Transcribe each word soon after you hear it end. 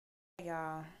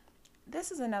Y'all,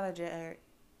 this is another Jerry.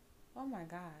 Oh my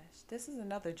gosh, this is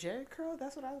another Jerry curl.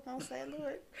 That's what I was gonna say,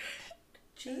 Lord.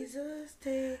 Jesus,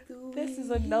 take the This is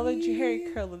wheel. another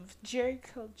Jerry curl of Jerry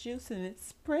curl juice and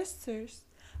its spritzers.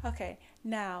 Okay,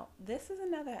 now this is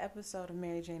another episode of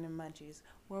Mary Jane and Munchies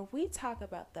where we talk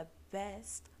about the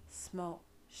best smoke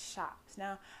shops.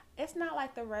 Now, it's not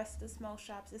like the rest of the smoke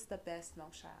shops; it's the best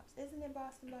smoke shops, isn't it,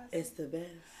 Boston Boston? It's the best.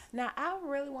 Now, I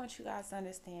really want you guys to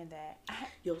understand that.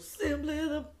 You're simply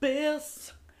the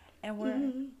best. And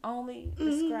we're only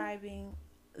describing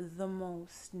the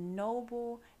most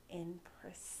noble and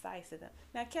precise of them.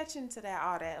 Now, catching to that,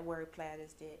 all that wordplay I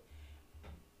just did,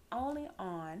 only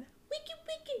on Wiki.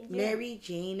 Mary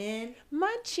Jane and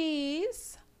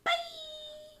Munchies. Bye.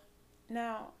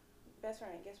 Now, best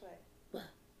friend, guess what? What?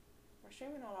 We're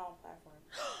streaming on all platforms.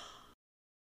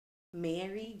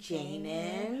 Mary Jane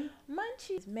and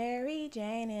Munchies. Mary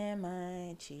Jane and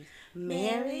Munchies.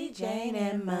 Mary Jane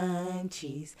and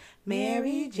Munchies.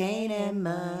 Mary Jane and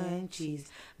Munchies.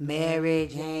 Mary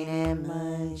Jane and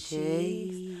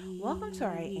Munchies. Welcome to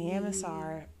our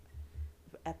AMSR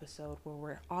episode where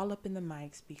we're all up in the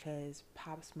mics because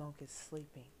Pop Smoke is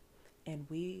sleeping, and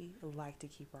we like to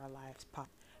keep our lives pop.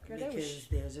 Girl, because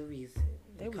there's a reason.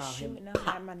 They were shooting up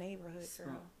at my neighborhood,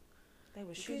 girl. They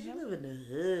were shooting because up. you live in the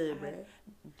hood, bro.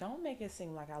 Don't make it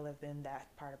seem like I live in that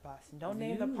part of Boston. Don't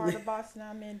name the part of Boston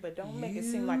I'm in, but don't make it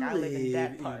seem like I live in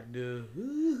that part.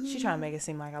 She trying to make it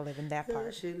seem like I live in that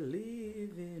part. She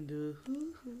live in the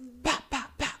hood. Pop,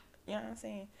 pop, pop. You know what I'm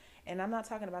saying? And I'm not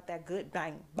talking about that good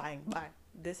bang, bang, bang.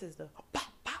 This is the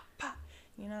pop, pop, pop.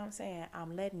 You know what I'm saying?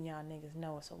 I'm letting y'all niggas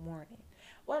know it's a warning.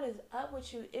 What is up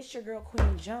with you? It's your girl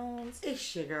Queen Jones.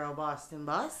 It's your girl Boston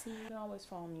Bossy. You can always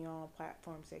follow me on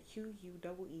platforms at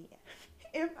QUEEMIEJONES.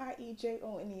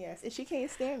 And she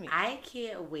can't stand me. I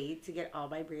can't wait to get all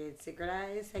my brands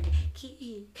synchronized. Like,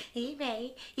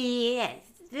 yes.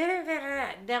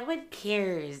 No one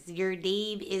cares. Your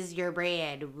name is your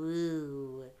brand.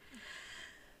 Woo.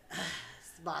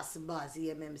 Boston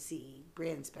Bossy MMC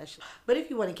brand special. But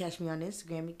if you want to catch me on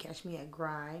Instagram, you catch me at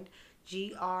Grind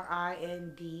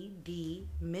GRINDD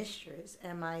Mistress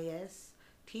MISTRESS.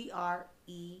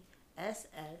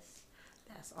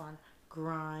 That's on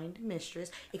Grind Mistress.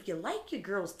 If you like your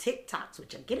girls' TikToks,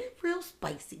 which are getting real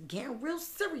spicy, getting real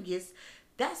serious,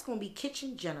 that's gonna be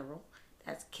Kitchen General.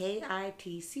 That's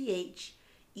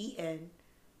KITCHEN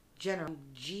General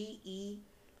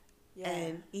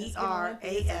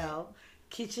GENERAL.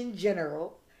 Kitchen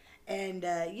General. And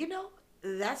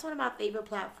that's one of my favorite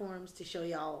platforms to show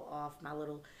y'all off my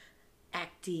little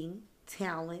acting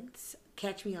talents.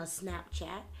 Catch me on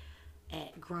Snapchat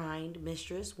at Grind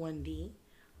Mistress 1D.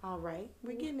 All right,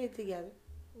 we're getting it together.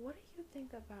 What do you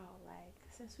think about, like,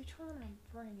 since we're trying to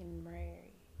bring and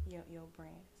marry your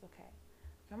brands, okay?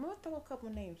 I'm gonna throw a couple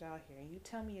names out here, and you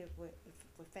tell me if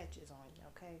fetches on you,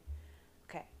 okay?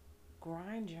 Okay,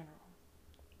 Grind General.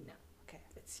 No. Okay,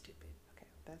 that's stupid. Okay,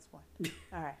 that's one.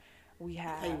 All right, we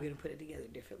have. How are you gonna put it together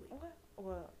differently? What?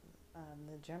 Well,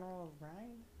 the General of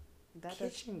Grind.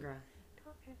 Kitchen Grind.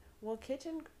 Okay. Well,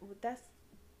 kitchen. That's.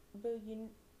 But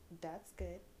that's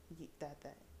good.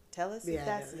 That. Tell us if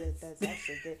that's good. That's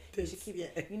actually good. You should keep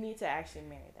it. You need to actually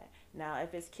marry that. Now,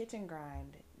 if it's kitchen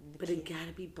grind, but it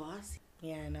gotta be bossy.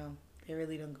 Yeah, I know. They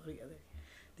really don't go together.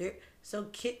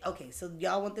 Okay, so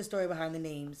y'all want the story behind the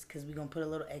names because we're gonna put a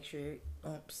little extra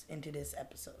oomph into this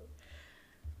episode.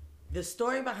 The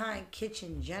story behind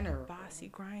Kitchen General. Bossy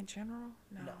Grind General?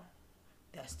 No,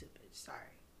 that's stupid.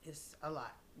 Sorry, it's a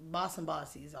lot. Boss and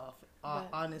Bossy is off.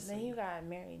 Honestly. Then you got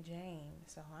Mary Jane,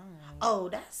 so I don't know. Oh,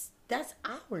 that's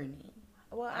our name.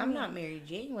 Well, I'm not Mary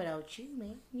Jane without you,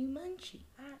 man. You Munchie.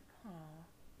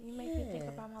 You make me think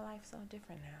about my life so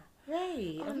different now.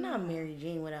 Right. I'm not Mary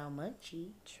Jane without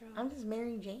Munchie. True. I'm just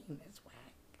Mary Jane. That's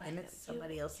whack. And it's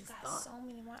somebody else's thought. thought. So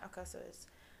many more. Okay, so it's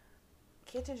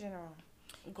Kitchen General.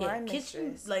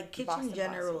 Kitchen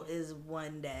General is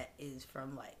one that is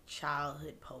from like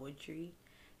childhood poetry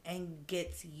and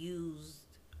gets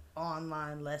used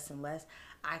online less and less.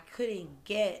 I couldn't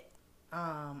get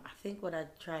I think what I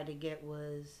tried to get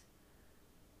was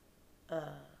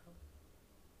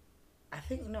I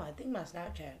think my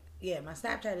Snapchat. Yeah, my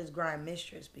Snapchat is Grind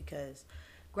Mistress because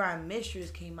Grind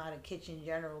Mistress came out of Kitchen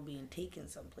General being taken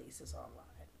some places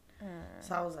online.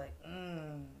 So I was like,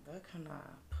 that kind of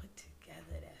put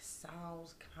together. That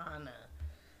sounds kind of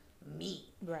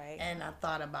me. Right. And I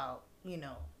thought about,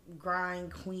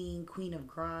 Grind Queen of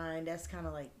Grind. That's kind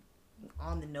of like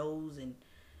on the nose, and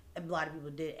a lot of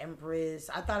people did Empress.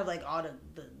 I thought of like all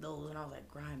those, and I was like,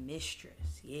 Grind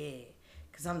Mistress. Yeah.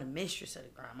 Because I'm the mistress of the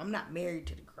grind. I'm not married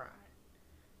to the grind.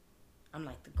 I'm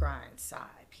like the grind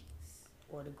side piece.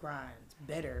 or the grind's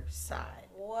better side.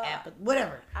 Well,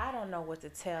 whatever. I don't know what to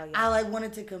tell you. I like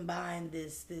wanted to combine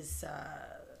this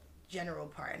general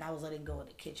part, and I was letting go of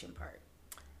the kitchen part.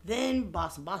 Then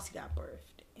Bossy Bossy got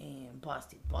birthed, and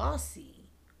Bossy Bossy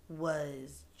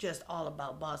was just all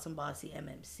about Bossy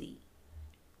MMC.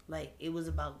 Like, it was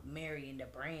about marrying the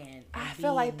brand. I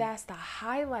feel like that's the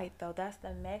highlight, though. That's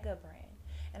the mega brand.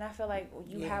 And I feel like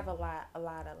you have a lot of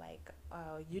like,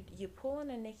 you're pulling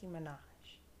a Nicki Minaj.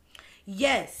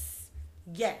 Yes.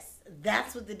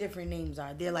 That's what the different names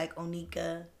are. They're like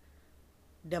Onika,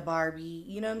 the Barbie.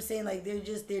 You know what I'm saying? Like,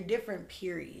 they're different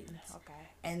periods. Okay.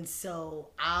 And so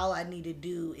all I need to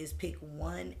do is pick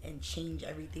one and change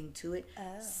everything to it.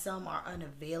 Oh. Some are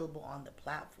unavailable on the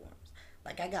platforms.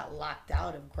 Like, I got locked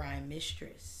out of Grind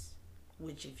Mistress,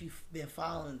 which if you've been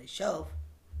following the show,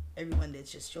 everyone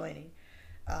that's just joining,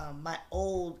 my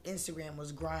old Instagram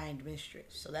was Grind Mistress.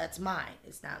 So that's mine.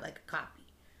 It's not like a copy.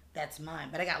 That's mine.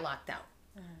 But I got locked out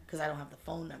because I don't have the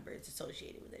phone number it's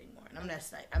associated with it anymore. And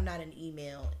I'm not an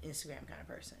email, Instagram kind of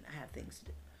person. I have things to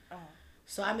do.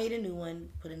 So I made a new one,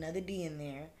 put another D in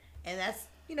there. And that's,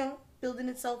 building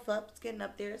itself up. It's getting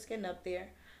up there.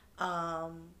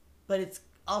 But it's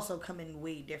also coming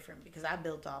way different because I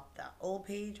built off the old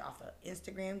page, off of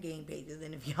Instagram game pages.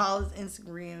 And if y'all's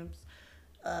Instagrams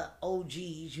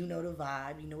OGs, you know the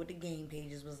vibe. You know what the game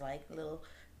pages was like. Little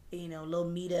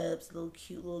meetups, little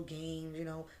cute little games,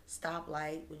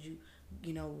 stoplight. Would you,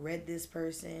 red this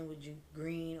person? Would you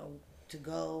green or to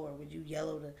go? Or would you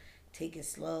yellow to take it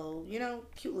slow?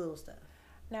 Cute little stuff.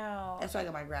 Now, that's where I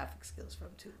got my graphic skills from,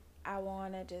 too. I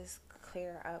want to just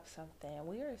clear up something.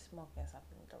 We were smoking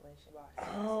something delicious.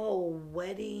 Oh,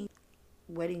 wedding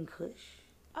kush?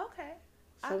 Okay.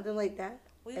 Something like that?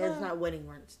 It's not wedding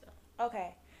runs, though.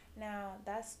 Okay. Now,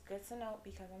 that's good to know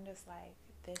because I'm just like,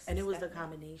 this and it was the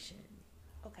combination.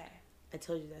 Okay. I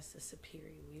told you that's the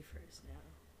superior wafers now.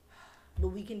 But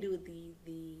we can do it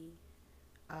the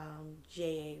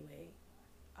JA way.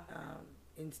 Okay.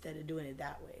 Instead of doing it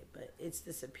that way. But it's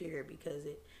the superior because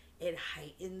it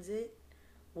heightens it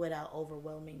without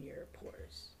overwhelming your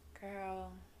pores.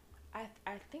 Girl, I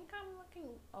think I'm looking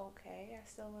okay. I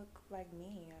still look like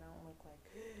me. I don't look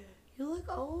like... You look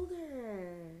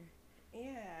older.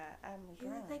 Yeah, I'm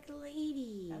grown. You look like a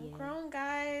lady. I'm grown,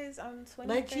 guys. I'm 23.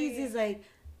 My cheese is like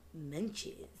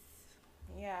munches.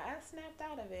 Yeah, I snapped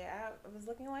out of it. I was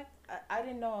looking like... I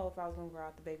didn't know if I was going to grow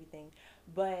out the baby thing.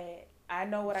 But I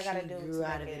know what I got to do. Grew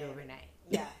out of it overnight.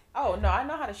 Yeah. Oh, no, I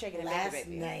know how to shake it and make it,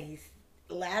 baby.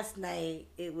 Last night,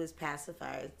 it was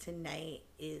pacifier. Tonight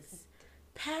is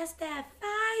Past That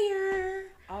Fire.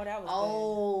 Oh, that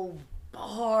was good.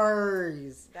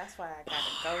 Bars. That's why I got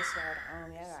a Ghost Rider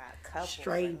on. Yeah, I got a couple.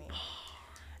 Straight.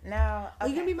 Now, okay. Are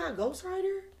you gonna be my Ghost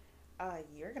Rider?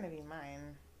 You're gonna be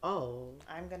mine. Oh.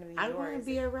 I'm gonna be yours. I want to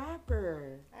be a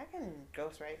rapper. I can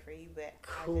ghostwrite for you, but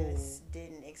cool. I just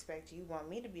didn't expect you want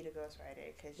me to be the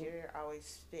ghostwriter because you're always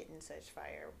spitting such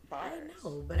fire bars. I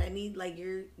know, but I need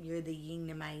you're the yin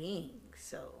to my yang.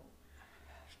 So,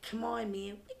 come on,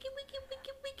 man, wiki.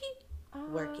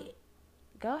 Work it.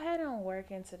 Go ahead and work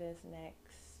into this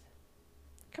next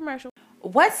commercial.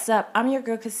 What's up? I'm your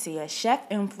girl Cassia, chef,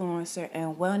 influencer,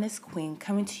 and wellness queen,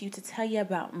 coming to you to tell you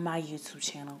about my YouTube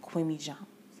channel, Queenie Jones,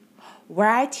 where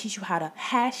I teach you how to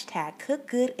hashtag cook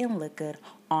good and look good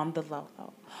on the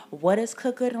logo. What is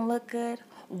cook good and look good?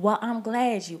 Well, I'm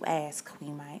glad you asked,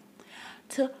 Queen Mike.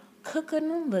 To cook good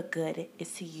and look good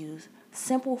is to use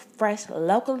simple, fresh,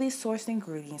 locally sourced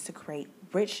ingredients to create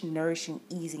rich, nourishing,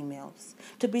 easy meals.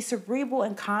 To be cerebral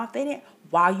and confident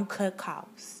while you cut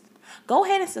costs. Go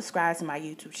ahead and subscribe to my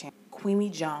YouTube channel, Queenie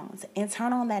Jones, and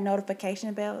turn on that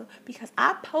notification bell because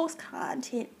I post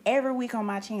content every week on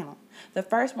my channel. The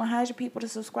first 100 people to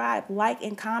subscribe, like,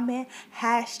 and comment,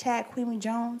 hashtag Queenie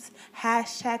Jones,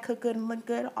 hashtag Cook Good and Look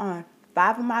Good on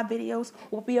 5 of my videos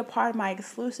will be a part of my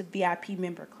exclusive VIP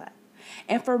member club.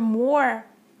 And for more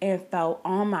info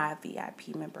on my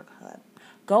VIP member club,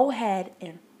 go ahead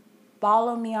and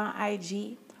follow me on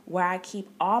IG, where I keep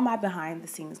all my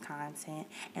behind-the-scenes content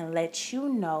and let you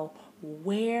know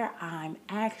where I'm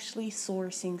actually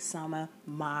sourcing some of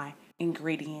my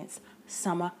ingredients,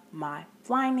 some of my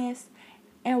finest,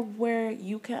 and where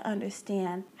you can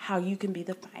understand how you can be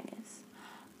the finest.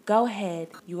 Go ahead,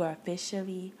 you are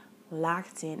officially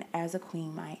locked in as a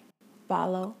Queen Mike.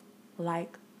 Follow,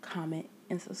 like, comment,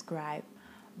 and subscribe.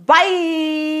 Bye!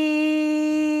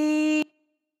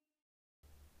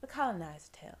 The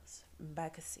Colonized Tales by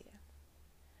Cassia.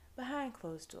 Behind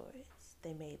closed doors,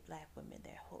 they made black women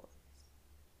their whores.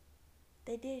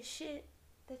 They did shit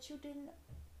that you didn't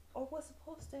or was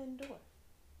supposed to endure. You know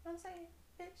what I'm saying?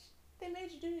 Bitch, they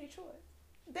made you do your chores.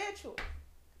 Their chores.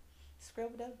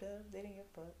 Scribble dub dub. They didn't give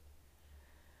a fuck.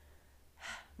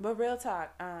 But real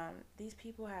talk, these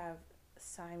people have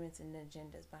assignments and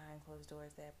agendas behind closed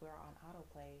doors that we're on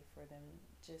autoplay for them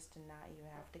just to not even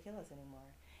have to kill us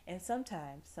anymore. And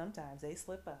sometimes they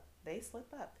slip up. They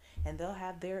slip up, and they'll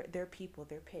have their people,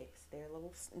 their picks, their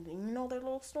little, their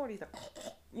little snorties,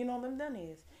 them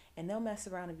dunnies, and they'll mess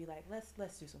around and be like, let's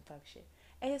do some fuck shit.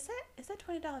 Hey, is that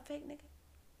 $20 fake, nigga?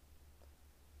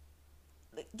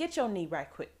 Get your knee right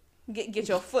quick. Get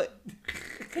your foot.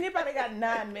 Anybody got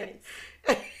 9 minutes?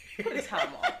 Put the time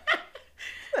on.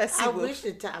 Let's see. I wish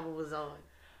the timer was on.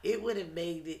 It would have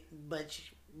made it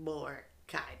much more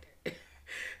kinder.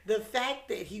 The fact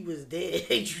that he was dead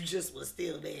and you just was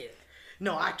still there.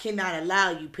 No, I cannot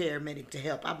allow you, paramedic, to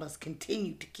help. I must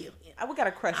continue to kill him. We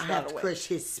gotta crush I it have all to the way. crush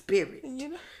his spirit. You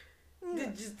know?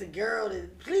 Just the girl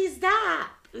that, please stop.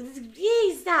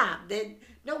 Please stop. Then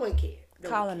no one cared.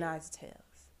 Colonizer tales.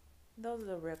 Those are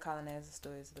the real colonizer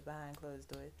stories, the behind closed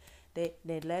doors. They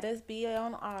let us be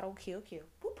on auto, kill, boop,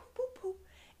 boop, boop, boop.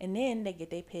 And then they get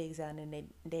their pigs out and they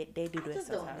do this. I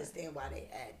just don't understand why they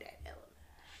add that element.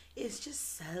 It's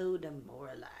just so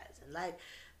demoralizing. Like,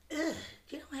 you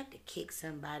don't have to kick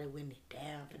somebody when they're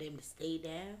down for them to stay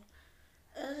down.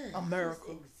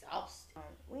 America. It's exhausting.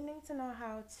 We need to know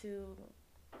how to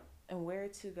and where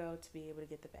to go to be able to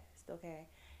get the best, okay?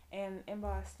 And in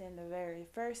Boston, the very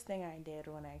first thing I did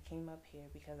when I came up here,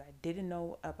 because I didn't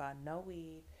know about no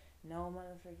weed, no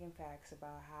motherfucking facts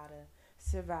about how to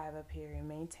survive up here and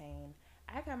maintain,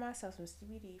 I got myself some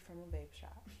CBD from a vape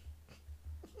shop.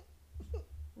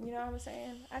 You know what I'm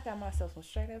saying? I got myself some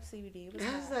straight up CBD. It was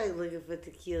I was hot. like looking for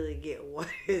tequila to get water.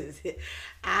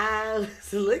 I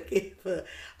was looking for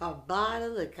a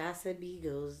bottle of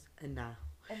Casamigos and no.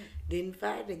 Didn't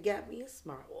find it. Got me a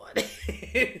smart water.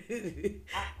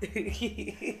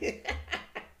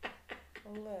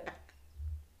 Look.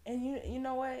 And you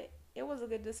know what? It was a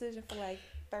good decision for like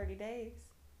 30 days.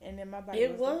 And then my body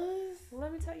It was. was?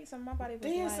 Let me tell you something. My body was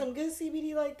They had like, some good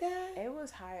CBD like that? it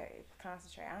was higher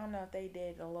concentrate. I don't know if they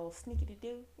did a little sneaky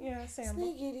do. You know what I'm saying?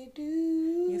 Sneaky do.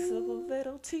 You slip a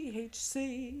little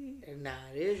THC. Nah,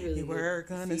 there's really You good were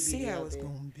gonna CBD see how out it's there.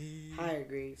 gonna be. Higher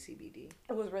grade CBD.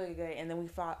 It was really good. And then we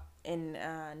fought and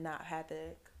not had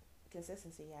the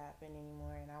consistency happen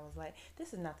anymore. And I was like,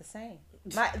 this is not the same.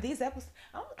 These episodes,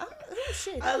 I'm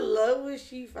shit. I love when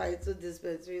she fights with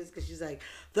dispensaries because she's like,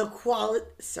 the quality,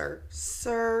 sir,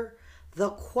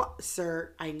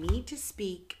 I need to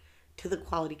speak to the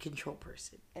quality control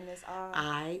person. And it's all.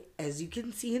 As you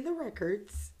can see in the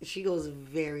records, she goes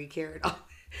very carried on.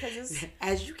 It's,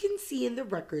 As you can see in the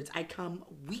records, I come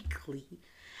weekly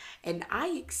and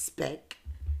I expect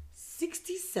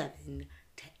 67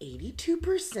 to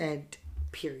 82%,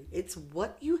 period. It's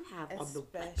what you have on the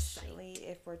website. especially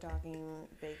if we're talking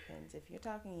vape pens. If you're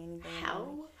talking anything.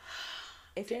 How?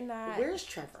 If you're not. Where's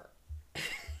Trevor?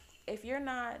 If you're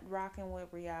not rocking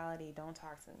with reality, don't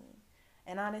talk to me.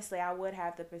 And honestly, I would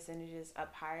have the percentages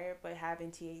up higher, but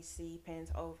having THC pens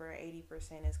over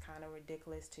 80% is kind of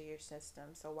ridiculous to your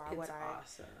system. So why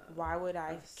would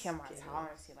I kill my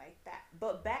tolerance like that?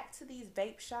 But back to these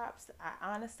vape shops,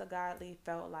 I honest to godly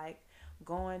felt like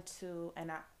going to,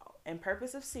 in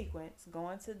purpose of sequence,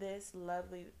 going to this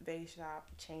lovely vape shop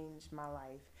changed my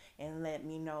life and let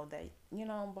me know that,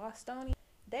 Bostonian,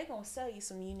 they're going to sell you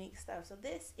some unique stuff. So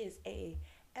this is a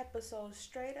episode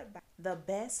straight about the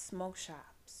best smoke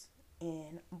shops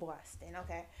in Boston.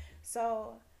 Okay,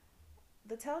 so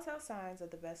the telltale signs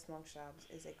of the best smoke shops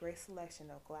is a great selection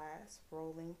of glass,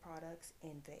 rolling products,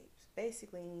 and vapes.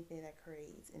 Basically anything that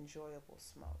creates enjoyable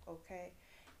smoke. Okay,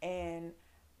 and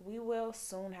we will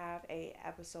soon have a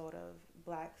episode of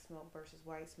black smoke versus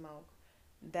white smoke.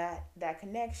 That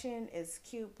connection is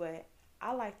cute, but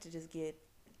I like to just get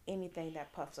anything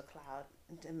that puffs a cloud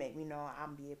to make me know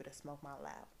I'm be able to smoke my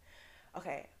loud.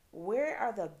 Okay, where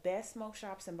are the best smoke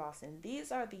shops in Boston?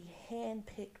 These are the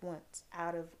hand-picked ones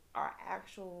out of our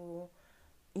actual,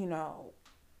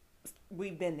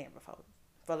 we've been there before,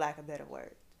 for lack of better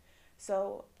words.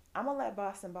 So I'm going to let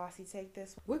Boston Bossy take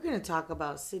this. We're going to talk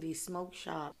about City Smoke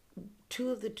Shop. 2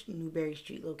 of the Newberry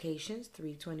Street locations,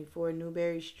 324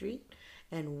 Newberry Street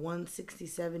and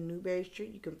 167 Newberry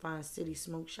Street. You can find City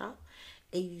Smoke Shop.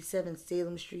 87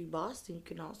 Salem Street, Boston. You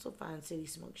can also find City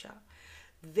Smoke Shop.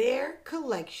 Their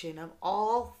collection of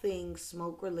all things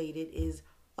smoke related is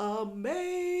amazing.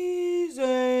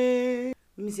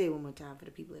 Let me say it one more time for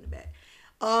the people in the back.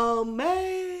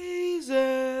 Amazing.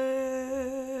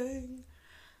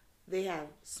 They have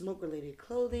smoke related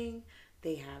clothing.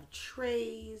 They have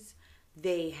trays.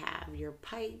 They have your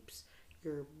pipes,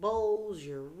 your bowls,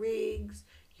 your rigs,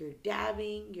 your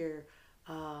dabbing, your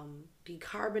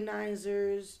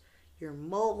decarbonizers, your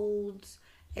molds,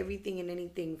 everything and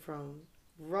anything from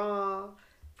raw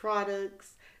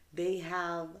products. They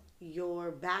have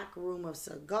your back room of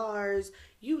cigars.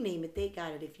 You name it, they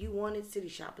got it. If you want it, City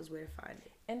Shop is where to find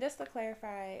it. And just to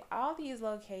clarify, all these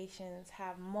locations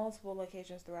have multiple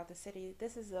locations throughout the city.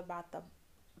 This is about the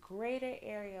greater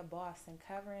area of Boston,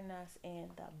 covering us in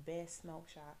the best smoke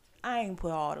shops. I ain't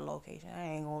put all the locations. I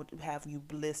ain't gonna have you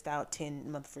list out 10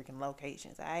 motherfucking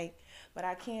locations. But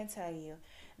I can tell you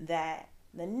that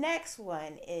the next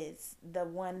one is the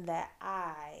one that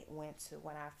I went to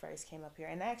when I first came up here.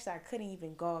 And actually, I couldn't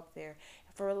even go up there.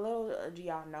 For a little,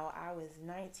 y'all know, I was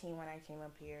 19 when I came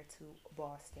up here to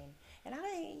Boston. And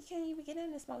you can't even get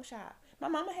in the smoke shop. My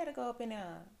mama had to go up in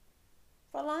there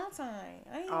for a long time.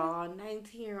 Oh,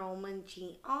 19-year-old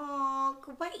Munchie. Oh,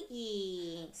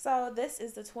 great. So this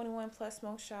is the 21 plus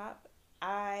smoke shop.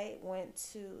 I went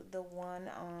to the one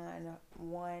on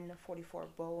 144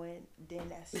 Bowen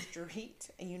Dennis Street.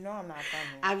 And you know I'm not from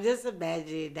here. I'm just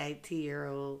imagining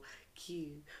 19-year-old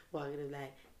Q walking in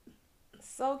like,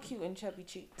 so cute and chubby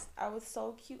cheeks. I was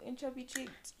so cute and chubby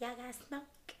cheeks. y'all got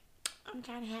smoke? I'm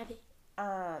trying to have it.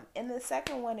 And the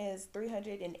second one is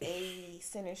 380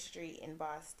 Center Street in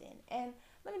Boston. And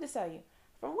let me just tell you,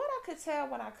 from what I could tell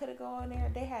when I could have gone there,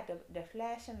 they had the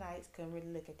flashing lights. Couldn't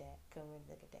really look at that.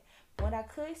 What I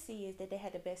could see is that they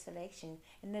had the best selection.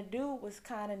 And the dude was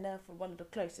kind enough for one of the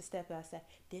clerks to step outside.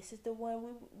 This is the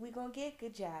one we gonna get.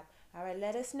 Good job. All right,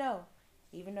 let us know.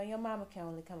 Even though your mama can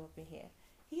only come up in here.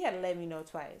 He had to let me know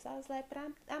twice. I was like, but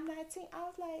I'm 19. I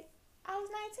was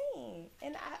 19.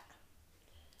 And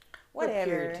whatever.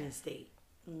 Puritan state.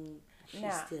 She's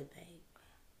Nah. still babe.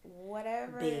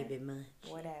 Whatever. Baby Munch.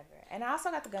 Whatever. And I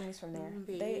also got the gummies from there.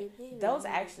 Baby Those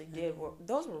Munch. actually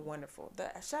those were wonderful.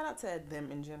 Shout out to them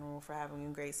in general for having a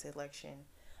great selection.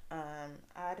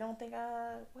 I don't think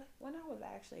when I was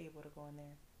actually able to go in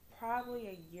there, probably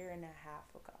a year and a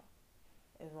half ago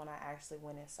is when I actually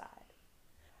went inside.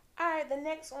 Alright, the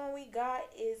next one we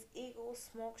got is Eagle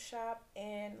Smoke Shop.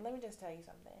 And let me just tell you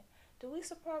something. Do we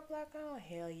support black owned?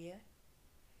 Hell yeah.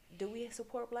 Do we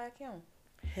support black owned?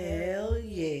 Hell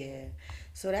yeah.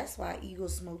 So that's why Eagle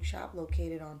Smoke Shop,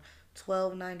 located on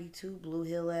 1292 Blue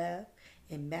Hill Ave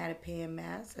in Mattapan,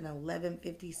 Mass, and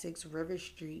 1156 River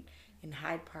Street in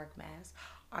Hyde Park, Mass,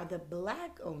 are the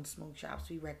black owned smoke shops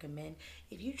we recommend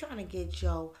if you're trying to get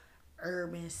your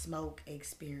urban smoke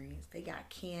experience. They got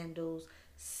candles,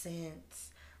 scents,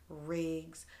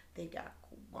 rigs. They got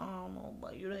cubano,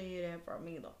 but you didn't hear that from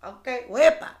me though. Okay,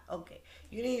 wepa. Okay,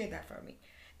 you didn't hear that from me.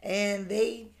 And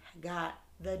they got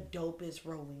the dopest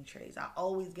rolling trays. I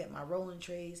always get my rolling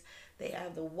trays. They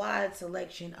have the wide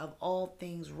selection of all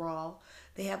things raw.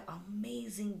 They have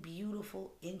amazing,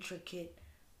 beautiful, intricate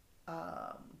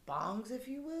bongs, if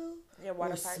you will. Yeah,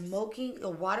 water or pipes. Smoking, a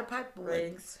water pipe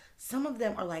Rigs. Some of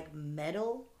them are like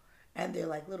metal, and they're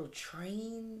like little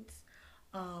trains.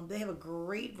 They have a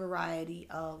great variety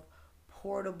of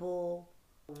portable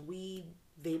weed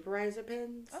vaporizer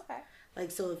pens. Okay. Like,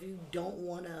 so if you don't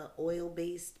want a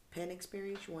oil-based pen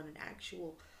experience, you want an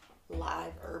actual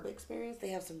live herb experience, they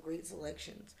have some great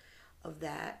selections of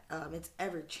that. It's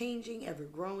ever-changing,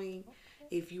 ever-growing.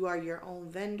 If you are your own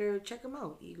vendor, check them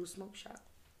out, Eagle Smoke Shop.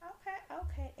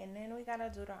 Okay. And then we gotta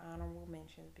do the honorable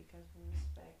mentions because we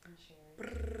respect and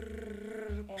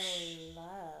cherish and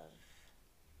love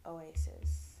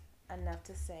Oasis enough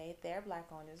to say they're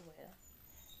black owned as well.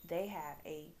 They have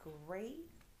a great,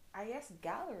 I guess,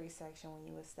 gallery section when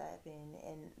you would step in,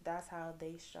 and that's how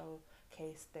they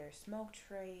showcase their smoke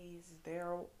trays,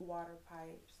 their water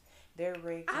pipes, their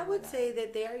rigs. I would say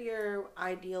that they're your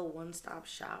ideal one-stop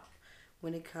shop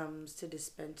when it comes to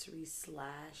dispensary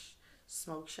 /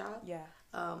 smoke shop. Yeah.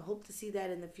 Hope to see that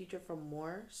in the future from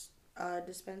more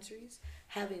dispensaries,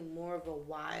 having more of a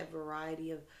wide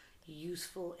variety of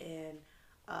useful and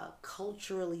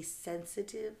culturally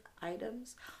sensitive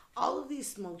items. All of these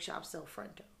smoke shops sell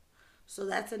fronto. So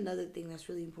that's another thing that's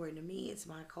really important to me. It's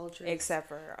my culture. Except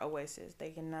for Oasis.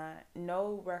 They cannot,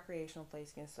 no recreational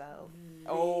place can sell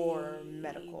or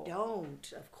medical.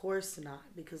 Don't. Of course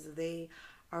not. Because they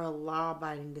are a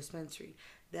law-abiding dispensary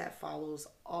that follows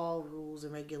all rules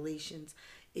and regulations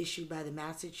issued by the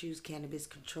Massachusetts Cannabis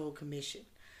Control Commission.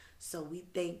 So we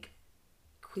thank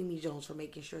Queenie Jones for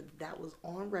making sure that was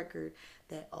on record,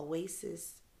 that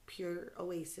Oasis, Pure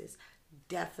Oasis,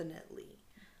 definitely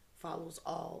follows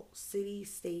all city,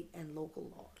 state, and local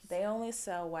laws. They only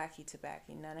sell wacky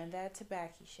tobacco. None of that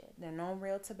tobacco shit. They're no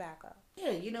real tobacco.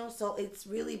 Yeah, so it's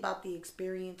really about the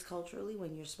experience culturally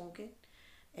when you're smoking.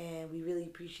 And we really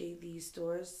appreciate these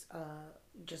stores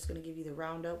Just gonna give you the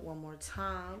roundup one more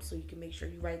time so you can make sure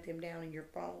you write them down in your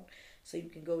phone so you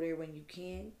can go there when you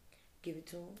can. Give it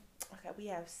to them. Okay, we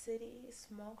have City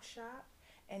Smoke Shop,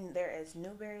 and there is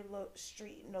Newberry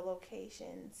Street in the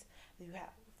locations. You have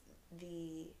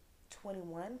the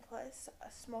 21 Plus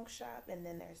Smoke Shop, and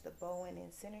then there's the Bowen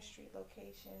and Center Street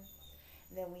location.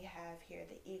 Then we have here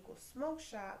the Eagle Smoke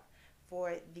Shop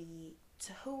for the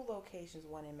two locations,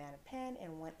 one in Mattapan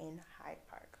and one in Hyde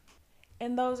Park.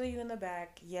 And those of you in the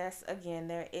back, yes, again,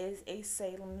 there is a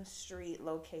Salem Street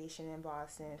location in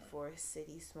Boston for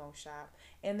City Smoke Shop.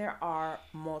 And there are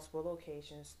multiple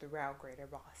locations throughout Greater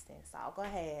Boston. So I'll go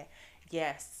ahead.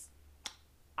 Yes,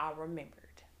 I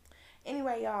remembered.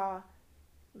 Anyway, y'all,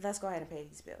 let's go ahead and pay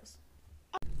these bills.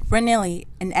 Ranelli,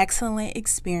 an excellent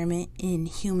experiment in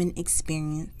human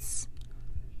experience.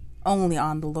 Only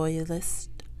on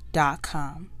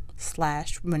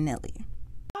theloyalist.com/Ranelli.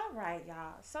 All right,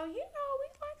 y'all. So, we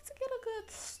like to get a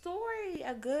good story,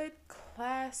 a good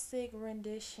classic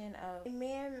rendition of a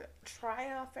man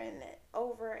triumphing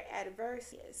over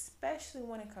adversity, especially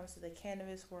when it comes to the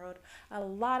cannabis world. A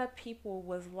lot of people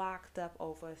was locked up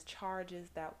over charges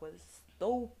that was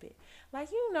stupid. Like,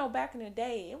 back in the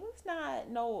day, it was not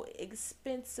no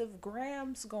expensive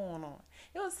grams going on.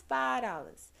 It was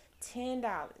 $5,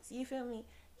 $10. You feel me?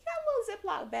 You got a little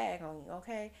Ziploc bag on you,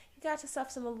 okay? You got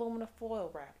yourself some aluminum foil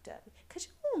wrapped up. Could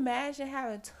you imagine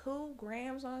having 2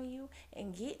 grams on you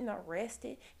and getting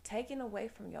arrested, taken away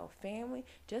from your family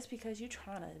just because you're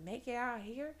trying to make it out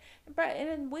here? But and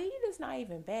then weed is not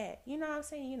even bad. You know what I'm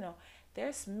saying?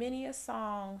 There's many a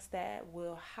songs that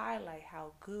will highlight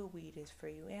how good weed is for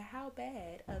you and how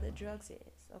bad other drugs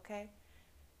is, okay?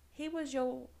 He was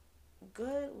your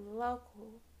good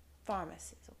local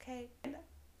pharmacist, okay? And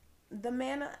the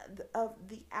man of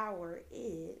the hour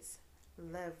is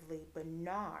Lovely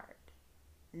Bernard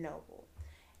Noble.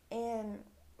 And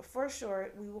for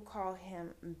short, we will call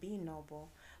him B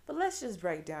Noble. But let's just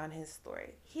break down his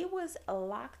story. He was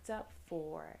locked up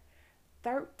for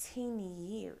 13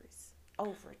 years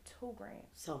over 2 grams.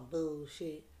 Some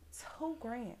bullshit. 2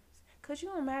 grams. Could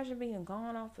you imagine being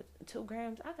gone off for 2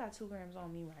 grams? I got 2 grams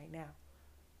on me right now.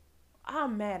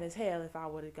 I'm mad as hell if I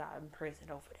would have gotten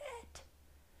prison over that.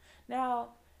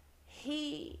 Now,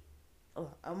 he,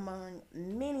 among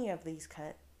many of these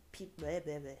people,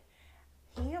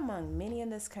 he among many in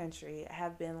this country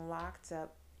have been locked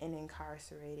up and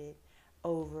incarcerated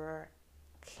over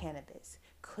cannabis.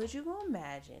 Could you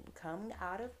imagine coming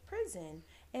out of prison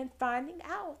and finding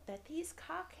out that these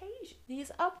Caucasians,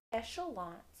 these upper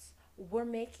echelons, were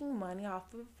making money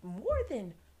off of more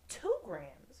than 2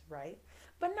 grams, right?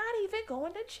 But not even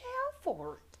going to jail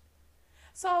for it.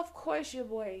 So, of course, your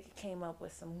boy came up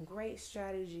with some great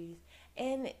strategies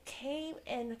and came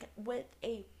in with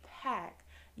a pack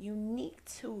unique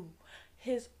to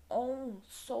his own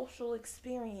social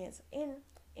experience in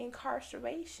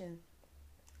incarceration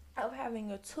of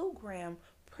having a 2-gram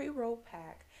pre-roll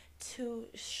pack to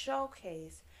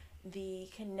showcase the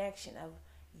connection of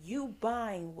you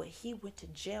buying what he went to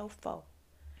jail for.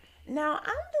 Now, I'm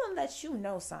going to let you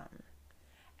know something.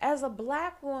 As a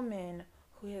black woman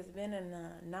who has been in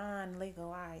a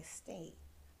non-legalized state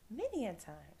many a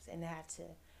times and had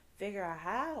to figure out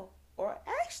how, or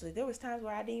actually there was times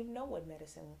where I didn't even know what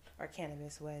medicine or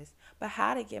cannabis was, but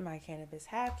how to get my cannabis,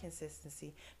 have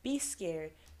consistency, be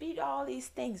scared, be all these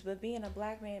things. But being a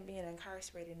black man, being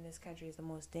incarcerated in this country is the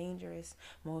most dangerous,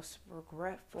 most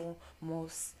regretful,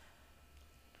 most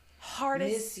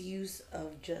hardest misuse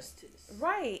of justice.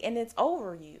 Right, and it's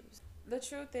overused. The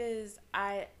truth is,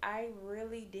 I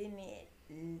really didn't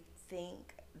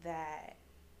think that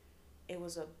it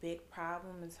was a big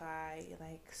problem until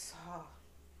I saw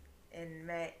and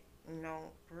met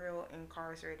real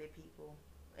incarcerated people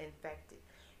infected.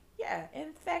 Yeah,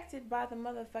 infected by the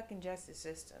motherfucking justice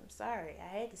system. Sorry, I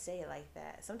had to say it like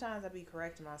that. Sometimes I be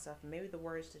correcting myself, and maybe the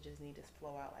words just need to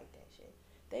flow out like that shit.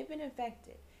 They've been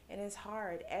infected, and it's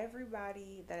hard.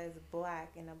 Everybody that is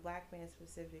black, and a black man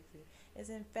specifically, is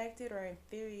infected or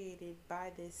infuriated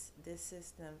by this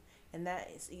system, and that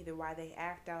is either why they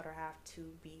act out or have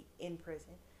to be in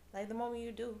prison. Like, the moment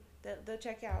you do, they'll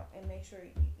check out and make sure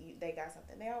they got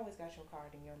something. They always got your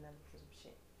card and your number for some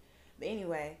shit. But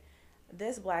anyway,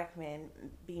 this black man,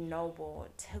 B Noble,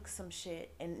 took some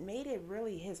shit and made it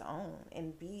really his own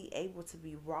and be able to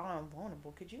be raw and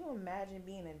vulnerable. Could you imagine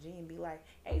being a G and be like,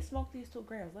 hey, smoke these 2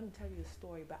 grams. Let me tell you a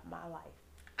story about my life.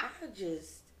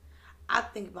 I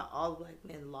think about all the black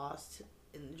men lost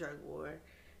in the drug war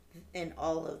and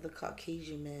all of the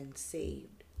Caucasian men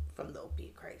saved from the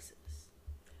opiate crisis.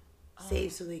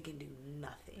 Saved so they can do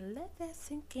nothing. Let that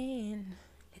sink in.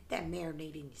 Let that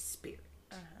marinate in your spirit.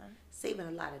 saving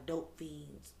a lot of dope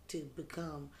fiends to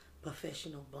become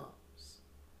professional bums.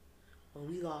 When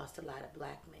we lost a lot of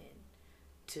black men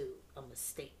to a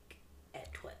mistake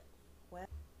at 12. Well,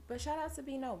 but shout out to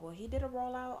B Noble. He did a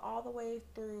rollout all the way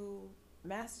through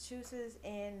Massachusetts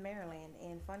and Maryland.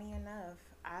 And funny enough,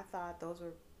 I thought those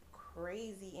were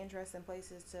crazy interesting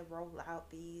places to roll out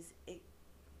these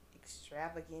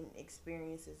extravagant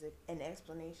experiences and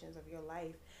explanations of your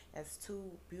life as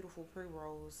two beautiful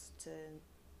pre-rolls to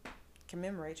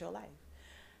commemorate your life.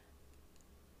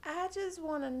 I just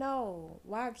want to know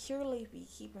why Cureleaf be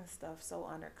keeping stuff so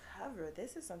undercover.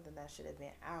 This is something that should have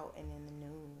been out and in the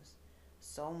news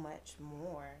so much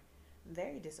more.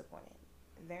 Very disappointed.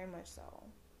 Very much so.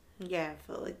 Yeah, I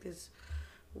felt like this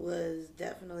was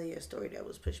definitely a story that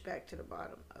was pushed back to the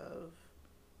bottom of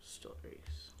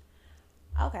stories.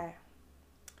 Okay.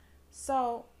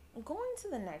 So, going to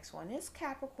the next one. It's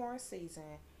Capricorn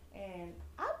season. And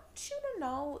I want you to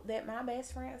know that my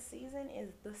best friend's season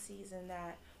is the season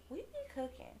that we be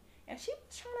cooking. And she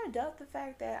was trying to duck the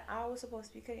fact that I was supposed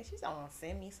to be cooking. She's gonna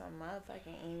send me some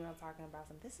motherfucking email talking about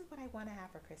this is what I want to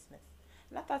have for Christmas.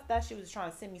 And I thought that she was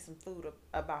trying to send me some food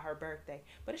about her birthday.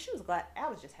 But she was glad. I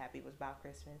was just happy it was about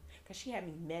Christmas. Because she had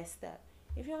me messed up.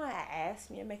 If you don't ask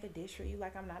me to make a dish for you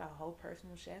like I'm not a whole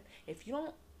personal chef. If you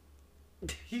don't.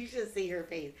 You should see her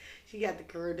face. She got the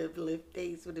curved up lip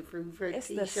face with the fruit for It's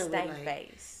the stank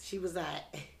face. She was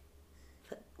like,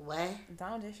 what?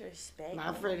 Don't disrespect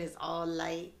My me. friend is all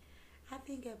light. I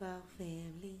think about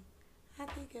family. I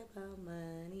think about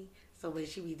money. So when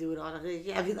she be doing all of this,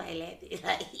 I be like,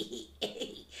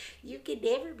 you can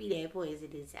never be that poison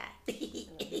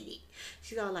inside.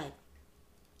 She's all like,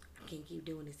 I can't keep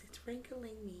doing this. It's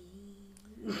wrinkling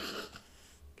me.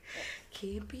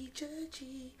 Can't be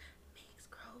judgy.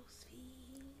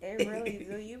 It really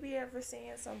do. You be ever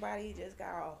seeing somebody just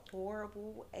got a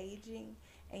horrible aging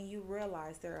and you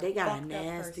realize they got a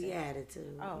nasty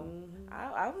attitude. Oh,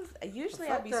 I was usually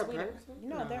I'd be sweet.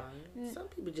 No, some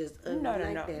people just ugly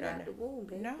that out the womb,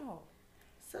 baby. No,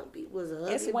 some people was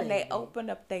ugly. It's when they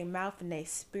open up their mouth and their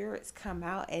spirits come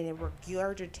out and it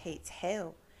regurgitates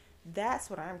hell. That's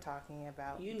what I'm talking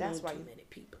about. That's why too many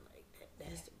people like that.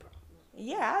 That's the problem.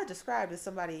 Yeah, I described as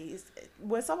somebody,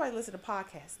 when somebody listens to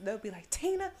podcasts, they'll be like,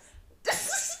 Tina,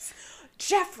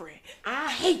 Jeffrey.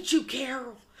 I hate you,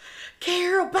 Carol.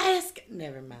 Carol Baskin.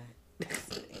 Never mind.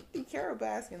 Carol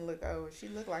Baskin look old. She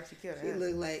looked like she killed her. She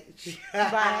looked like...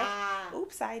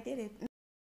 Oops, I did it.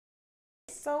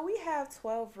 So we have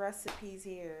 12 recipes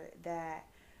here that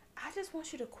I just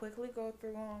want you to quickly go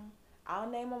through them. I'll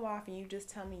name them off and you just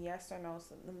tell me yes or no.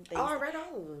 Oh, I read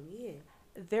all of them, yeah.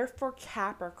 They're for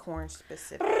Capricorn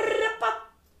specific.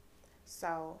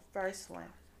 So, first one.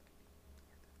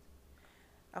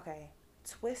 Okay.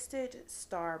 Twisted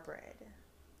star bread.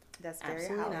 That's very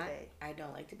Absolutely holiday. Not. I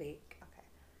don't like to bake. Okay.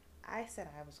 I said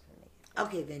I was going to make it.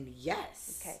 Okay, then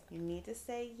yes. Okay. You need to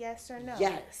say yes or no.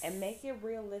 Yes. And make it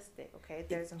realistic, okay?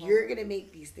 You're going to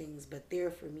make these things, but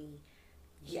they're for me.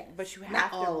 Yes. But you have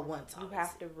not to, all at once. You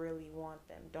have to really want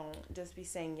them. Don't just be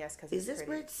saying yes because it's pretty. Is this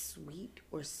pretty. bread sweet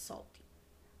or salty?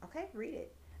 Okay, read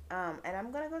it. And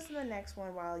I'm going to go to the next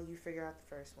one while you figure out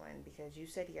the first one because you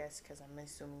said yes because I'm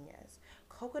assuming yes.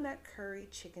 Coconut curry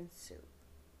chicken soup.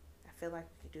 I feel like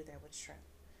we could do that with shrimp.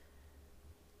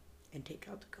 And take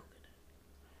out the coconut.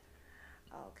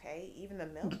 Okay, even the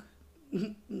milk?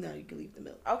 No, you can leave the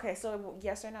milk. Okay, so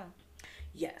yes or no?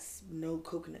 Yes, no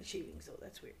coconut shavings, so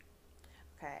that's weird.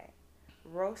 Okay.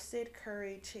 Roasted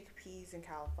curry chickpeas and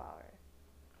cauliflower.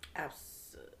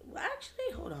 Absolutely. Well,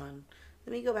 actually, hold on.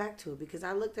 Let me go back to it because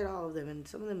I looked at all of them and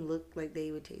some of them looked like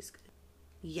they would taste good.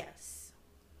 Yes.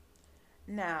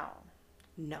 Now.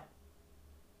 No.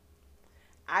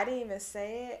 I didn't even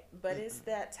say it, but it's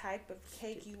that type of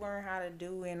cake you learn how to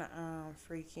do in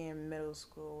freaking middle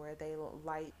school where they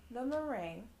light the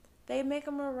meringue. They make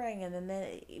a meringue and then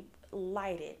they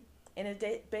light it. And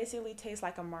it basically tastes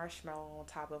like a marshmallow on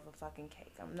top of a fucking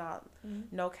cake. I'm not,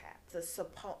 no cap. The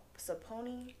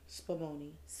Saponi.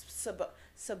 Spumoni.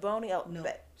 Saboni. Oh, no.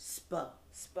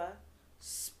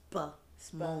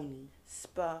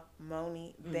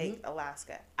 Spumoni baked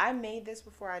Alaska. I made this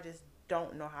before. I just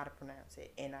don't know how to pronounce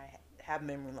it, and I have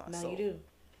memory loss. No, you do.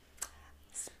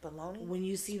 Spumoni. When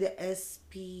you see the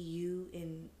SPU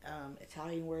in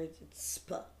Italian words, it's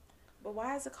spa. But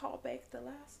why is it called baked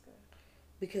Alaska?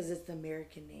 Because it's the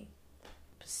American name.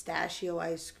 Pistachio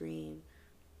ice cream,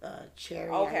 cherry ice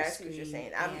cream. Okay, I see what you're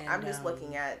saying. I'm just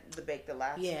looking at the baked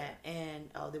Alaska. Yeah, and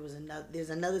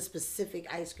there's another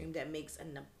specific ice cream that makes a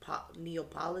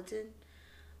Neapolitan,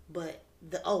 but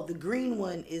the green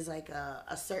one is like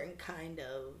a certain kind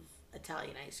of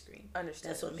Italian ice cream.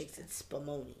 Understood. That's what makes it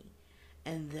spumoni.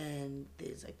 And then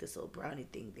there's like this little brownie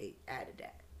thing they added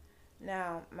that.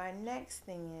 Now, my next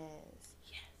thing is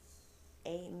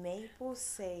a maple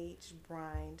sage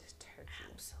brined turkey.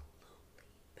 Absolutely.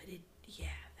 But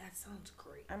that sounds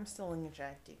great. I'm still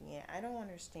injecting it. I don't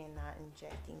understand not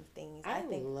injecting things. I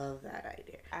think love that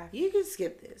idea. You can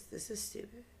skip this. This is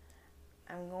stupid.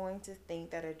 I'm going to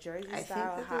think that a Jersey I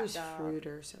style think that hot there's dog. fruit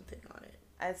or something on it.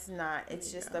 It's not.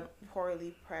 It's just a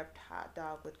poorly prepped hot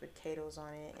dog with potatoes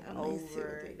on it and Let me see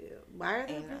what they do. Why are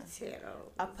there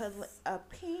potatoes? a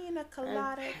pina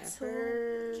colada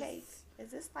two cake. Is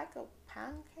this like a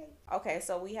pound cake? Okay,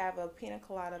 so we have a pina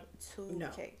colada two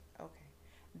cake. Okay,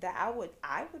 that I would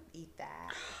eat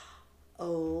that.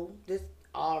 Oh, this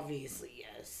obviously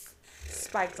yes.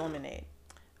 Spiked lemonade.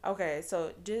 Okay,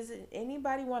 so does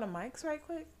anybody want a Mike's right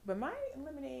quick? But my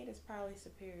lemonade is probably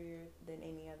superior than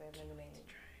any other lemonade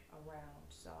around,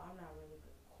 so I'm not really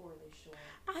poorly sure.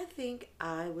 I think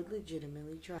I would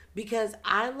legitimately try because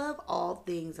I love all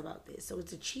things about this. So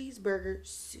it's a cheeseburger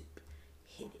soup.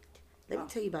 Hit it. Let me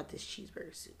tell you about this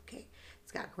cheeseburger soup, okay?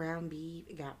 It's got ground beef,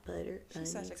 it got butter,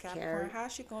 She's onions, such a Capricorn. carrot,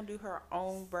 How's she gonna do her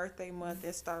own birthday month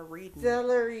and start reading?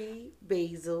 celery,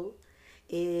 basil.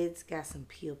 It's got some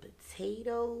peeled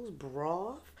potatoes,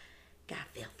 broth,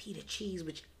 got Velveeta cheese,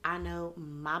 which I know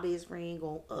my best friend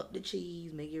gonna up the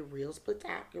cheese, make it real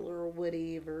spectacular or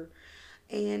whatever.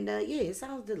 And it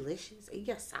sounds delicious. It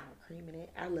got sour cream in it.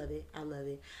 I love it. I love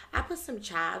it. I put some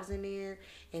chives in there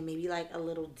and maybe like a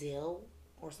little dill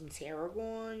or some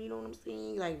tarragon. You know what I'm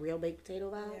saying? Like real baked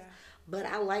potato vibes. Yeah. But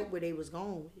I like where they was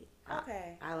going with it.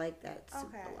 Okay. I like that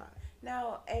soup a lot.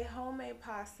 Now, a homemade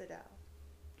pasta dough.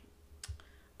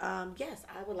 Yes,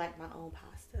 I would like my own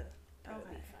pasta. That would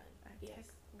be fun.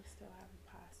 Yes. We still have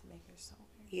a pasta maker somewhere.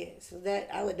 Yeah, so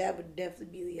that would definitely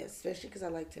be the yes, especially because I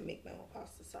like to make my own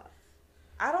pasta sauce.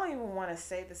 I don't even want to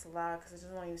say this aloud because it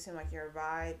doesn't even seem like your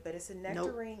vibe, but it's a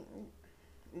nectarine.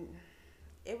 Nope.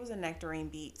 It was a nectarine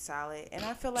beet salad, and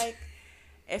I feel like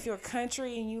if you're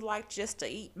country and you like just to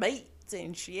eat beets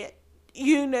and shit,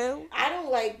 you know. I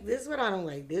don't like this. What I don't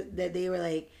like this that they were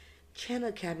like.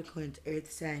 Channel Capricorn's earth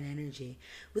sign energy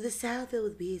with a salad filled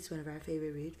with beets, one of our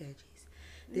favorite root veggies.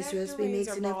 This recipe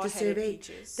makes enough to serve 8.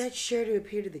 That's sure to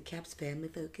appear to the Caps family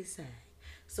focus sign.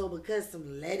 So because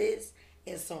some lettuce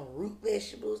and some root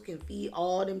vegetables can feed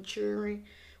all them children,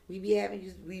 we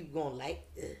gonna like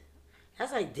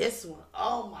that's like this one.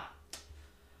 Oh my.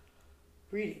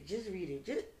 Read it. Just read it.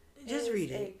 Just read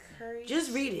it.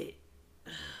 Just read it.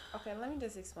 Okay, let me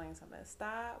just explain something.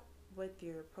 Stop with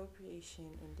your appropriation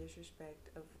and disrespect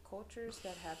of cultures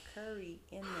that have curry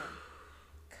in them.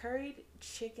 Curried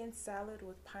chicken salad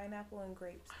with pineapple and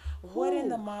grapes. What in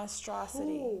the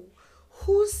monstrosity?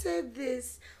 Who said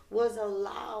this was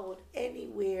allowed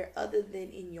anywhere other than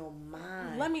in your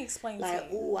mind? Let me explain like,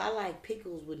 to you. Ooh, I like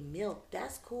pickles with milk.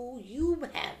 That's cool. You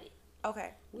have it.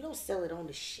 Okay. We don't sell it on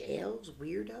the shelves,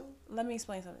 weirdo. Let me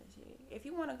explain something to you. If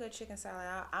you want a good chicken salad,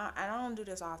 I don't do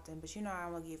this often, but you know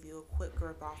I'm going to give you a quick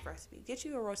rip-off recipe. Get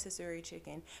you a rotisserie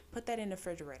chicken. Put that in the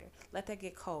refrigerator. Let that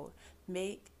get cold.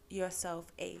 Make yourself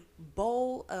a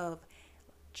bowl of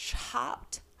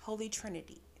chopped Holy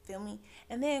Trinity. Feel me?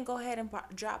 And then go ahead and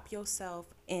drop yourself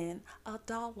in a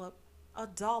dollop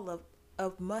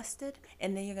of mustard.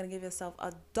 And then you're going to give yourself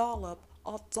a dollop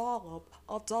of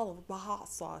hot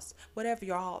sauce, whatever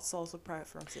your hot sauce of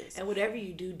preference is. And whatever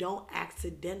you do, don't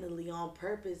accidentally on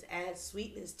purpose add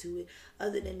sweetness to it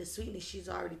other than the sweetness she's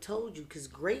already told you, because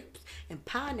grapes and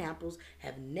pineapples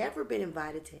have never been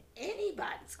invited to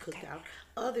anybody's cookout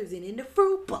other than in the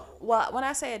fruit bowl. Well, when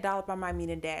I say a dollop, I might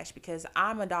mean a dash, because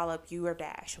I'm a dollop, you are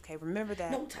dash. Okay, remember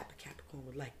that? No type of Capricorn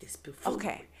would like this before.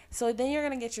 Okay, so then you're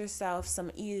going to get yourself some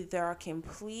either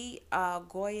complete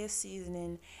Goya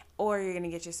seasoning, or you're going to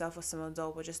get yourself some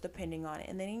adobo, just depending on it.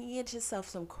 And then you get yourself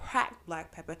some cracked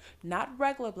black pepper, not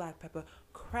regular black pepper,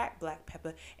 cracked black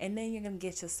pepper. And then you're going to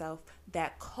get yourself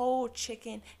that cold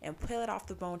chicken and peel it off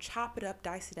the bone, chop it up,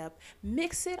 dice it up,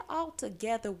 mix it all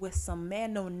together with some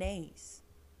mayonnaise.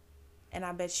 And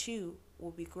I bet you will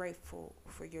be grateful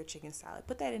for your chicken salad.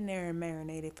 Put that in there and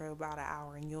marinate it for about an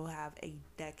hour, and you'll have a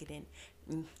decadent.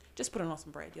 Just put it on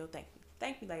some bread. You'll thank me.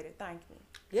 Thank me later. Thank me.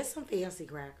 Get some fancy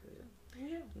crackers.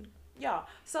 Yeah.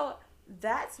 So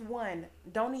that's one.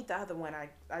 Don't eat the other one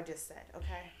I just said,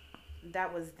 okay?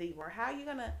 That was the one. How are you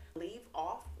going to leave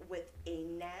off with a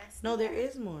nasty... No, there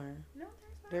is more. No,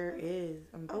 there is.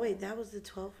 Oh, wait, that was the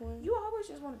 12th one? You always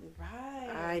just want to be right.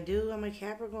 I do. I'm a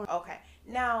Capricorn. Okay.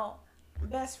 Now,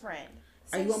 best friend.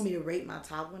 Are you want me to rate my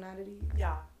top one out of these?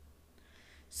 Yeah.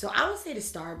 So I would say the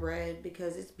star bread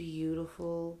because it's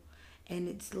beautiful and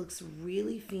it looks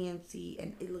really fancy,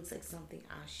 and it looks like something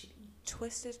I should eat.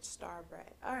 Twisted Star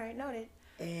bread. All right, noted.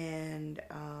 And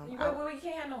You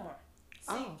can't have no more. See,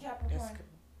 oh, Capricorn. that's good.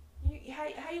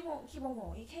 How you gonna keep on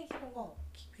going? You can't keep on going.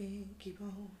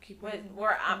 Keep on.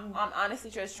 But I'm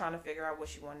honestly just trying to figure out what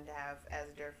she wanted to have as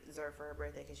a dessert for her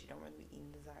birthday because she don't really be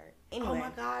eating dessert. Anyway. Oh my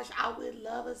gosh, I would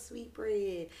love a sweet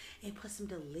bread and put some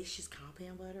delicious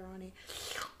compound butter on it.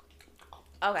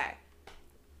 Okay,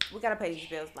 we gotta pay these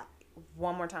bills like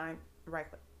one more time, right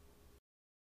quick.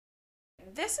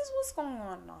 This is what's going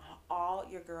on all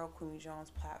your girl Queen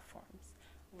Jones platforms.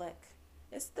 Look,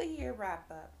 it's the year wrap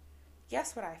up.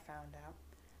 Guess what I found out?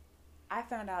 I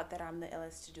found out that I'm the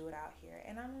illest to do it out here.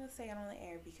 And I'm going to say it on the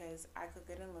air because I cook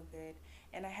good and look good.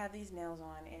 And I have these nails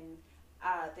on. And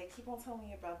they keep on telling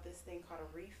me about this thing called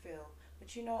a refill.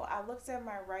 But, you know, I looked at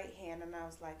my right hand and I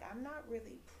was like, I'm not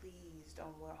really pleased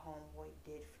on what Homeboy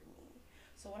did for me.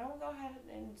 So what I'm going to go ahead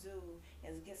and do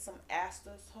is get some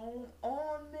acetone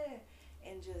on me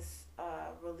and just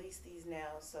release these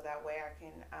nails so that way I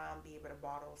can be able to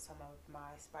bottle some of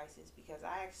my spices because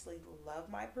I actually love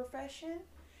my profession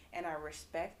and I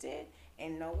respect it.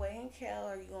 And no way in hell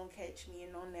are you going to catch me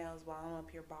in no nails while I'm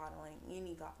up here bottling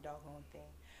any doggone thing.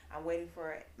 I'm waiting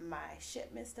for my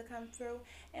shipments to come through.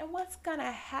 And what's going to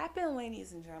happen,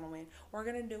 ladies and gentlemen, we're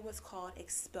going to do what's called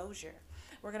exposure.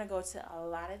 We're going to go to a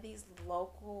lot of these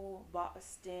local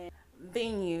Boston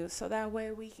venues so that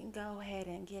way we can go ahead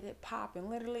and get it popping.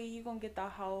 Literally, you're going to get the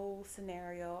whole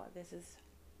scenario. This is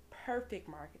perfect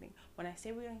marketing. When I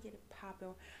say we're going to get it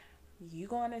popping, you're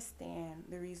going to understand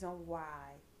the reason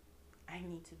why I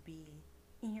need to be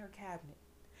in your cabinet.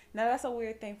 Now, that's a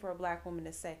weird thing for a black woman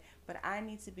to say, but I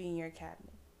need to be in your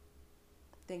cabinet.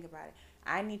 Think about it.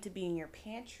 I need to be in your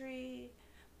pantry.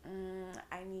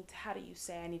 I need to, how do you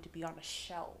say, I need to be on a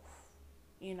shelf.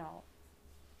 You know,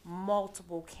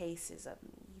 multiple cases of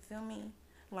me. You feel me?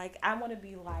 Like, I want to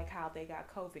be like how they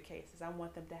got COVID cases. I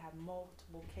want them to have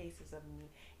multiple cases of me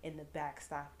in the back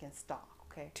stock and stock,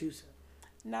 okay? Too soon.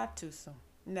 Not too soon.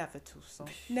 Never too soon.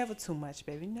 Never too much,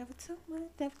 baby. Never too much.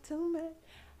 Never too much.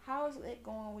 How is it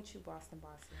going with you, Boston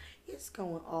Bossy? It's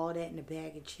going all that in a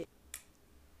bag of chips.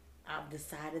 I've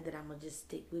decided that I'm going to just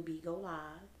stick with Go Live.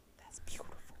 That's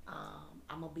beautiful.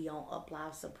 I'm going to be on Up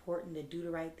Live supporting the Do the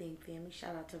Right Thing family.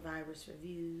 Shout out to Virus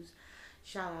Reviews.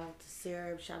 Shout out to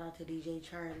Sarah. Shout out to DJ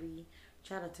Charlie.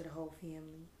 Shout out to the whole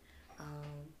family.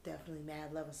 Definitely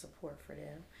mad love and support for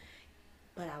them.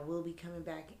 But I will be coming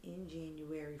back in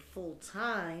January full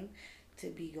time to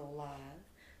Go Live.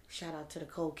 Shout out to the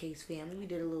Cold Case family. We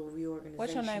did a little reorganization.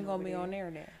 What's your name going to be on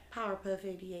there then? Powerpuff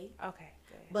 88. Okay,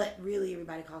 good. But really,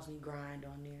 everybody calls me Grind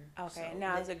on there. Okay, so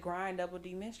now is it Grind Double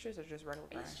D Mistress or just regular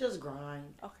Grind? It's just Grind.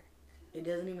 Okay. It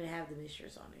doesn't even have the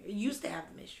mistress on there. It used to have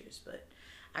the mistress, but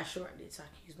I shortened it so I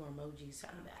can use more emojis. So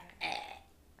I'm like,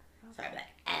 So I'm like,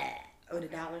 or the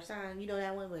 $sign. You know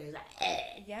that one where it's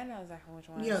like, Yeah, I know exactly which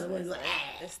one. You know the one like,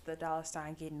 it's the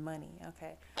 $sign getting money.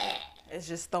 Okay. It's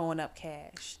just throwing up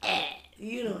cash.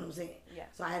 You know what I'm saying? Yeah.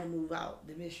 So I had to move out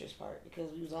the mistress part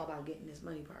because we was all about getting this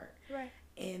money part. Right.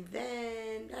 And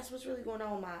then that's what's really going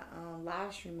on in my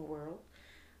live streaming world.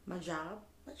 My job,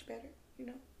 much better, you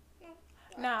know.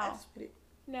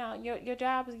 Now your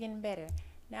job is getting better.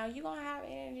 Now you gonna have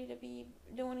energy to be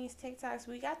doing these TikToks.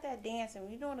 We got that dancing.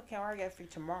 We're doing the choreography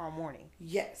tomorrow morning.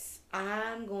 Yes,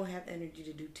 I'm gonna have energy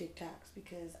to do TikToks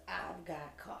because I've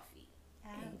got coffee.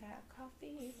 I've got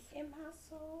coffee in my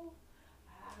soul.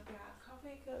 I got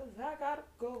coffee because I gotta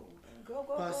go.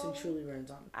 Boston truly runs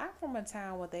on. I'm from a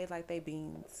town where they like their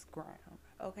beans ground.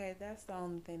 Okay, that's the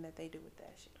only thing that they do with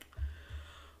that shit.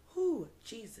 Whew,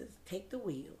 Jesus, take the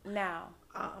wheel. Now,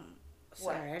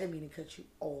 sorry, I didn't mean to cut you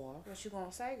off. What you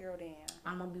gonna say, girl? Damn.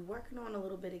 I'm gonna be working on a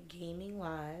little bit of gaming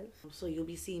live, so you'll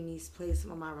be seeing me play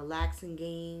some of my relaxing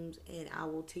games, and I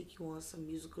will take you on some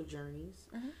musical journeys.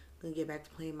 Gonna get back to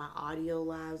playing my audio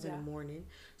lives in the morning.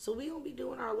 So we gonna be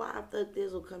doing our live Thug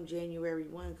Thizzle come January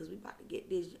 1 because we about to get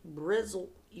this brizzle.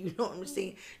 You know what I'm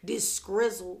saying? This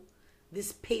skrizzle,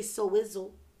 this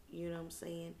peso-izzle. You know what I'm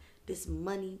saying? This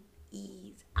money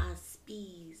ease, I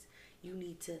speeze. You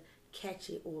need to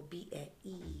catch it or be at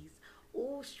ease.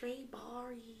 Oh, straight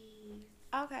barries.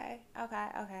 Okay.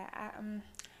 I'm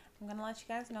gonna let you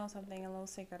guys know something, a little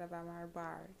secret about my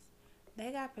bars.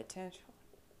 They got potential.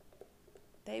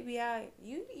 They be out.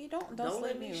 You don't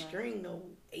let me string no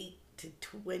 8 to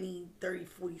 20, 30,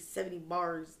 40, 70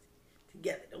 bars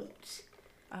together. Don't.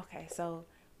 Okay, so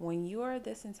when you are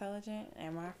this intelligent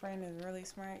and my friend is really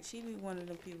smart, she be one of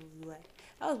the people who like,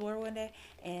 I was bored one day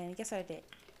and guess what I did?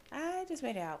 I just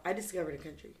made it out. I discovered a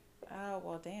country. Oh,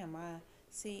 well, damn.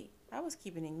 See, I was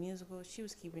keeping it musical. She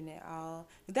was keeping it all.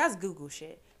 That's Google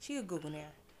shit. She could Google there.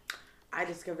 I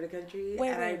discovered a country Wait,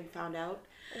 and I wait. found out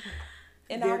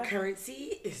And their all the-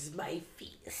 currency is my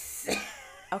face.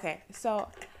 Okay, so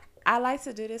I like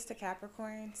to do this to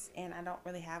Capricorns, and I don't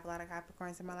really have a lot of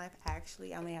Capricorns in my life.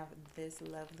 Actually, I only have this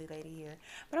lovely lady here,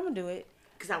 but I'm gonna do it.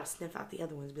 Because I would sniff out the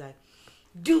other ones and be like,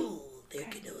 dude, there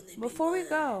can only be Before we one.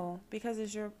 go, because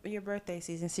it's your birthday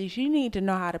season, see, you need to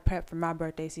know how to prep for my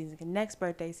birthday season. Cause next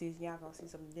birthday season, y'all gonna see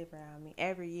something different out of me.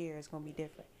 Every year is gonna be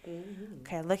different. Mm-hmm.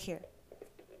 Okay, look here.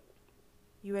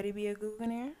 You ready to be a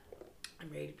Googanaire? I'm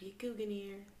ready to be a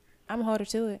Googanaire. I'm gonna hold her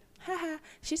to it. Haha.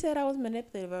 She said I was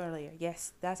manipulative earlier.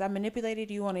 Yes, I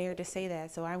manipulated you on air to say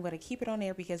that, so I'm gonna keep it on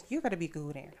air because you're gonna be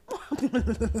Googanaire.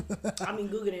 I mean,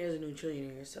 Googanaire is a new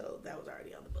trillionaire, so that was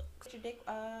already on the book. Put your dick,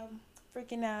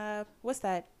 what's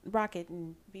that? Rocket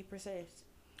and be precise.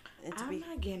 And to I'm be,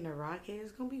 not getting a rocket.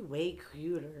 It's going to be way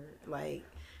cuter. Like,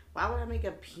 why would I make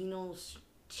a penal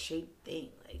shaped thing?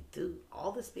 Like, dude,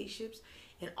 all the spaceships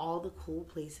and all the cool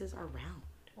places are round.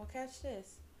 well, catch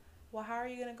this. Well, how are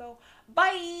you gonna go?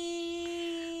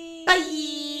 Bye.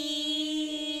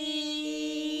 Bye!